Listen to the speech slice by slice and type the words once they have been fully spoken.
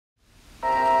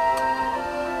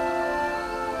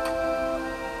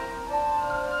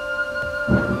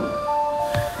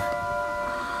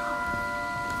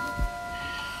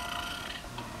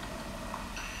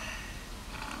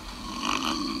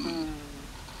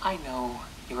I know.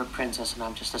 You're a princess and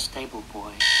I'm just a stable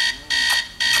boy.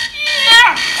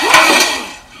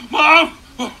 Mom!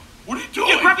 What are you doing?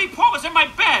 Your grubby paw was in my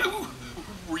bed.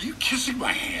 Were you kissing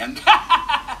my hand?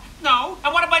 No.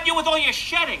 And what about you with all your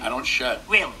shedding? I don't shed.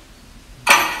 Really?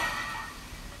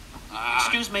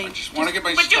 Excuse me. I just want to get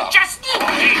my But stuff. you just...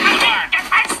 Hey, come on. Get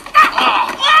my stuff!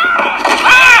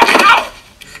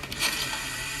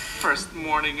 First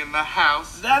morning in the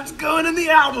house. That's going in the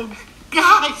album.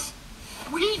 Guys,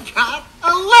 we got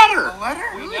a letter. A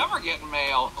letter? We never get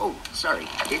mail. Oh, sorry.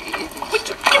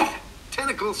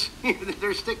 Tentacles.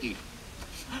 They're sticky.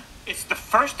 It's the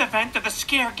first event of the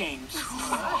scare games.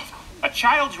 A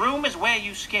child's room is where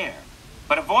you scare,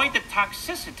 but avoid the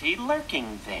toxicity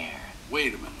lurking there.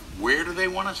 Wait a minute. Where do they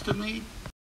want us to meet?